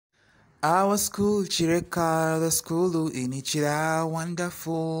Our school, Kireka, the school in Ichira,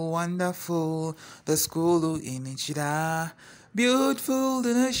 wonderful, wonderful, the school in Ichira. Beautiful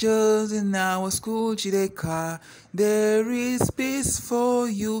the nations in our school, Kireka. There is peace for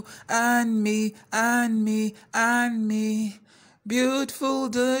you and me, and me, and me. Beautiful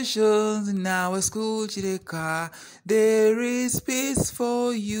the nations in our school, Kireka. There is peace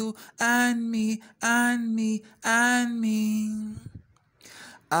for you and me, and me, and me.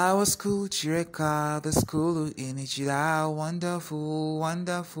 Our school, Kireka, the school in Ichira, wonderful,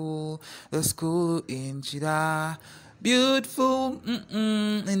 wonderful, the school in Ichira. Beautiful,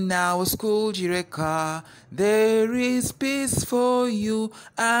 in our school, Kireka, there is peace for you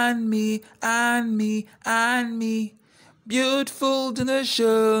and me, and me, and me. Beautiful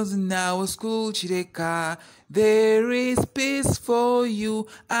donations in our school, Kireka, there is peace for you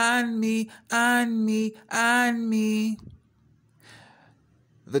and me, and me, and me.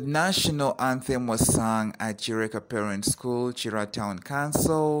 The national anthem was sung at Kireka Parent School, Chira Town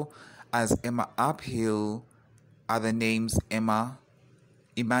Council, as Emma Uphill are the names Emma,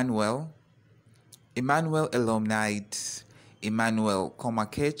 Emmanuel, Emmanuel Alumni, Emmanuel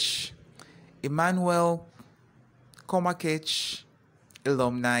Komakech, Emmanuel Komakech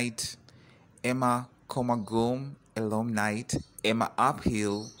Alumni, Emma Komagum Alumni, Emma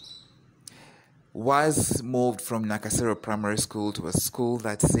Uphill was moved from Nakasero Primary School to a school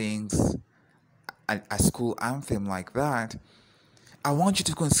that sings a school anthem like that. I want you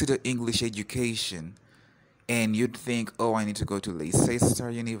to consider English education. And you'd think, oh, I need to go to Leicester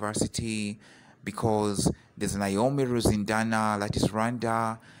University because there's Naomi Rosindana, that is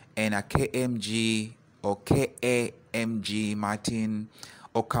Rwanda, and a KMG or KAMG Martin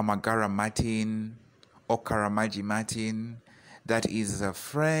or Kamagara Martin or Karamaji Martin, that is a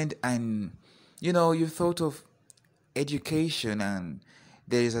friend. And you thought of education, and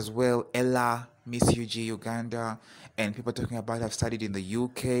there is as well Ella, Miss UG Uganda, and people talking about I've studied in the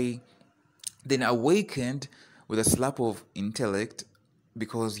UK. Then awakened with a slap of intellect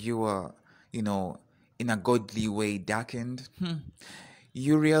because you were, in a godly way darkened.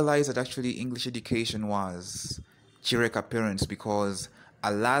 You realize that actually English education was Kireka parents because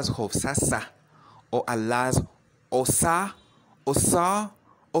Allah's Hofsasa or Allah's Osa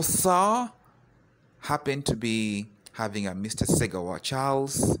happened to be having a Mr. Segawa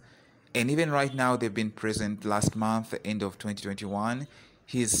Charles, and even right now they've been present last month, the end of 2021,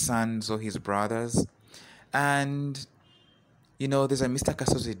 his sons or his brothers, and there's a Mr.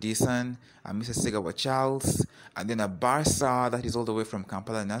 Kasozi Disan, a Mr. Segawa Charles, and then a Barsa that is all the way from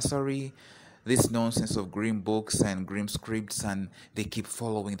Kampala Nursery. This nonsense of grim books and grim scripts, and they keep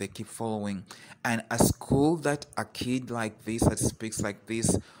following, and a school that a kid like this that speaks like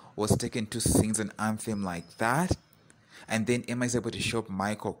this was taken to sing an anthem like that, and then Emma is able to show up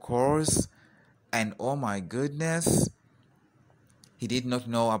Michael Kors, and oh my goodness, he did not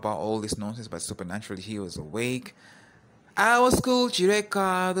know about all this nonsense, but supernaturally he was awake. Our school,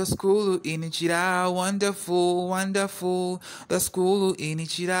 Kireka, the school in Ichira, wonderful, wonderful, the school in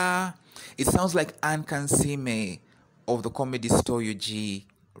Ichira. It sounds like Kansime of the comedy store UG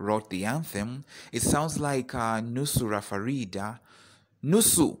wrote the anthem. It sounds like Nusu Rafarida,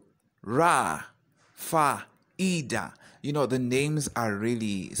 Nusu, Ra, Fa, Ida. The names are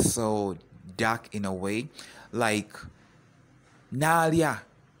really so dark in a way. Like Nalia,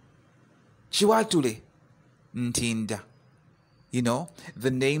 Chiwatule, Ntinda.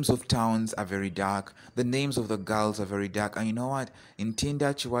 The names of towns are very dark. The names of the girls are very dark. And you know what?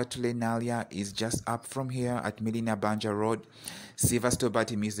 Ntinda, Chiwatule, Nalia is just up from here at Milina Banja Road.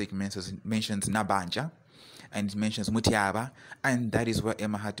 Silverstone Music mentions Nabanja. And it mentions Mutiaba, and that is where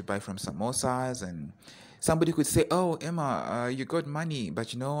Emma had to buy from samosas. And somebody could say, oh, Emma, you got money.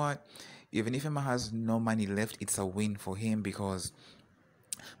 But you know what? Even if Emma has no money left, it's a win for him, because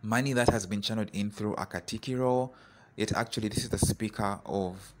money that has been channeled in through Akatikiro, this is the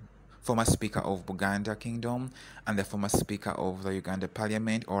former speaker of Buganda Kingdom and the former speaker of the Uganda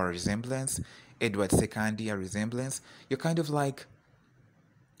Parliament, or a resemblance, Edward Sekandi, a resemblance. You're kind of like,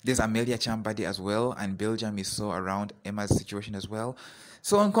 there's Amelia Chambadi as well, and Belgium is so around Emma's situation as well.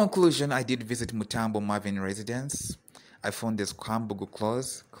 So in conclusion, I did visit Mutambo Marvin residence. I found this Kambugu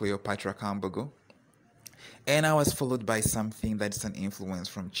clause, Cleopatra Kambugu. And I was followed by something that's an influence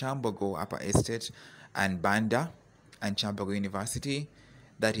from Chambogo Upper Estate and Banda and Chambogo University.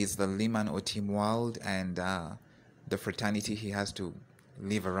 That is the Liman Otim world and the fraternity he has to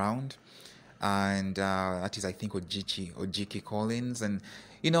live around. And that is, I think, Ojiki Collins. And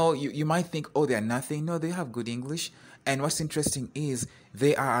you might think, oh, they're nothing. No, they have good English. And what's interesting is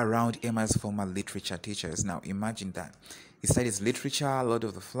they are around Emma's former literature teachers. Now, imagine that. He studies literature, Lord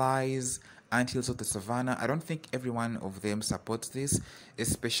of the Flies, Antilles of the Savannah. I don't think every one of them supports this,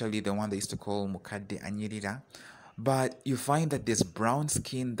 especially the one they used to call Mukade Anyirira. But you find that there's brown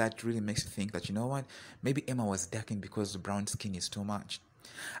skin that really makes you think that, you know what, maybe Emma was darkened because the brown skin is too much.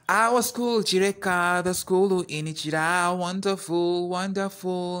 Our school, Kireka, the school Inichira, wonderful,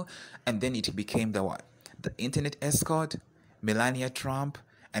 wonderful. And then it became the what? The internet escort, Melania Trump,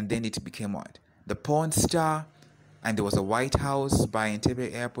 and then it became what? The porn star, and there was a White House by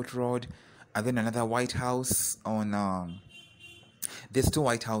Entebbe Airport Road, and then another White House on, there's two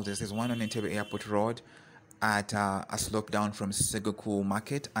White Houses. There's one on Entebbe Airport Road at a slope down from Seguku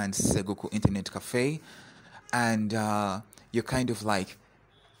Market and Seguku Internet Cafe. And you're kind of like,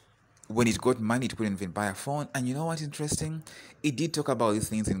 when it got money, it couldn't even buy a phone. And you know what's interesting? It did talk about these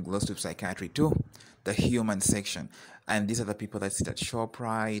things in Glossop Psychiatry too, the human section. And these are the people that sit at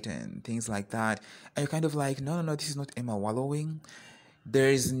ShopRite and things like that. And you're kind of like, no, this is not Emma wallowing. There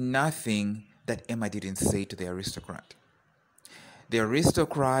is nothing that Emma didn't say to the aristocrat. The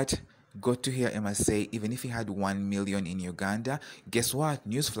aristocrat got to hear Emma say, even if he had 1 million in Uganda, guess what?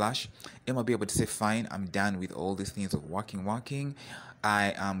 Newsflash, Emma will be able to say, fine, I'm done with all these things of working.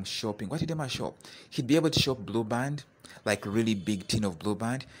 I am shopping. What did Emma shop? He'd be able to shop Blue Band, like really big tin of Blue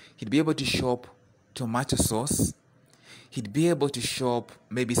Band. He'd be able to shop tomato sauce. He'd be able to shop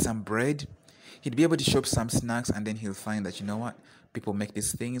maybe some bread. He'd be able to shop some snacks, and then he'll find that, you know what? People make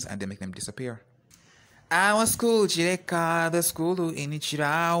these things and they make them disappear. Our school, Kireka, the school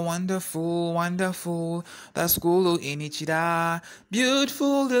Inichira, wonderful, wonderful. The school Inichira,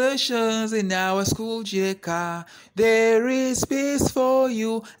 beautiful, delicious. In our school, Kireka, there is space for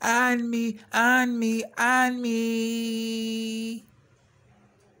you and me, and me, and me.